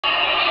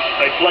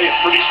They play it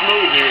pretty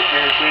smooth here at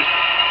Perry Central.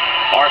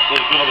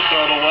 Parsley's going to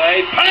throw it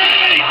away.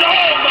 Paige!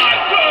 Oh, my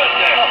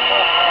goodness!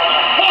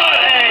 What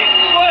a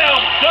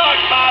slam dunk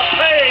by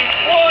Paige,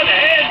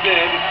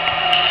 one-handed.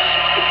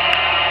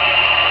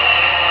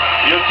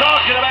 You're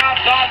talking about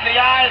dotting the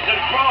I's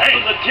and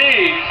crossing the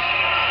T's.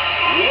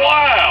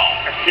 Wow!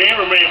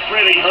 Cameraman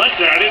Freddie Hunt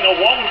there. I didn't know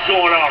what was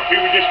going on. If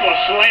he was just going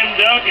to slam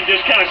dunk and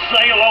just kind of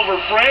sail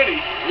over Freddie.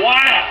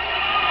 Wow!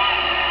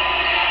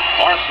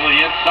 Parsley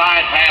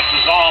inside,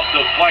 passes off,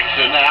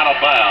 deflection out of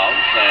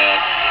bounds, and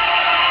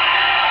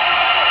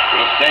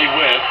will stay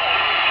with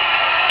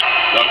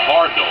the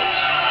Cardinals.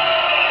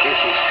 This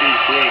is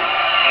Steve Green.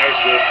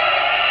 There's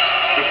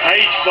the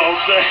Paige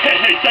folks. They're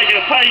taking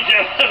a page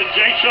out of the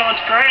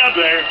Jaysean's crowd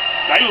there.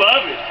 They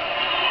love it.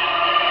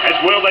 As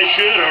well they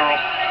should,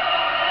 Earl.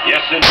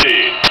 Yes,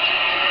 indeed.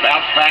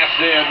 Bounce pass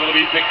in, will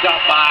be picked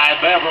up by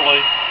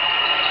Beverly.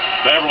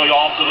 Beverly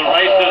off to the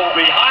races,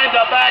 behind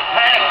the back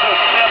pass to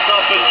Smith,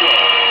 up and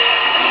good.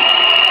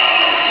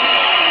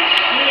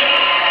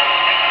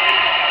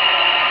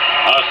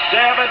 A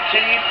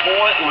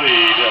 17-point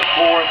lead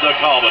for the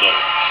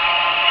Commodores.